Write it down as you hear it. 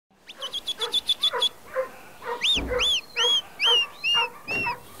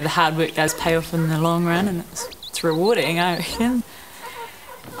The hard work does pay off in the long run, and it's rewarding, I reckon.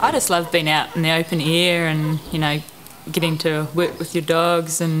 I just love being out in the open air and, you know, getting to work with your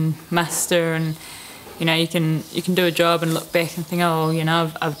dogs and muster, and, you know, you can do a job and look back and think, oh, you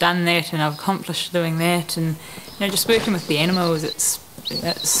know, I've done that and I've accomplished doing that, and, you know, just working with the animals, it's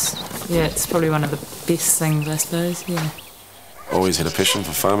probably one of the best things, I suppose. Yeah. I always had a passion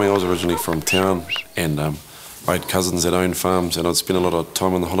for farming. I was originally from town, and I had cousins that owned farms, and I'd spend a lot of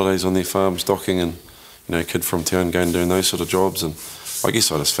time on the holidays on their farms docking, and, you know, a kid from town going and doing those sort of jobs, and I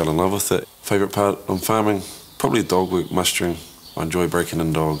guess I just fell in love with it. Favourite part of farming, probably dog work, mustering. I enjoy breaking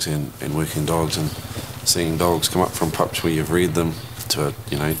in dogs and working dogs, and seeing dogs come up from pups where you've reared them to a,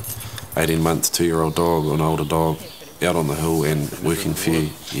 you know, 18-month, 2-year-old dog or an older dog out on the hill and working for you,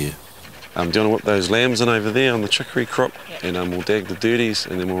 yeah. Do you want to whip those lambs in over there on the chicory crop, and we'll dag the dirties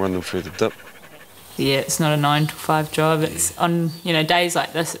and then we'll run them through the dip. Yeah, it's not a 9 to 5 job. It's on, you know, days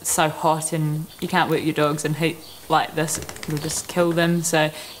like this, it's so hot and you can't work your dogs in heat like this, it'll just kill them.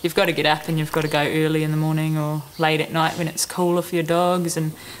 So you've got to get up and you've got to go early in the morning or late at night when it's cooler for your dogs,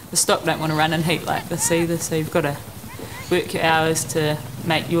 and the stock don't want to run in heat like this either, so you've got to work your hours to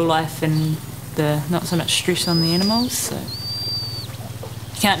make your life and the not so much stress on the animals. So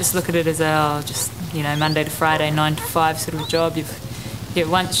you can't just look at it as just, you know, Monday to Friday, 9 to 5 sort of a job.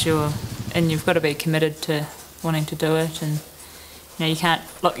 Once you're in, you've got to be committed to wanting to do it, and, you know, you can't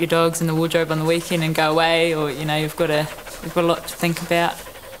lock your dogs in the wardrobe on the weekend and go away, or, you know, you've got a lot to think about.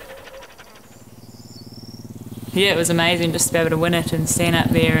 Yeah, it was amazing just to be able to win it and stand up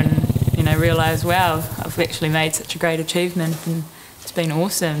there and, you know, realise, wow, I've actually made such a great achievement, and it's been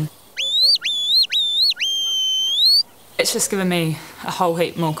awesome. It's just given me a whole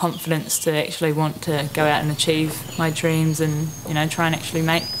heap more confidence to actually want to go out and achieve my dreams and, you know, try and actually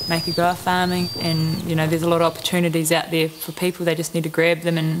make a go of farming. And, you know, there's a lot of opportunities out there for people. They just need to grab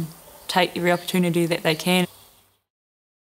them and take every opportunity that they can.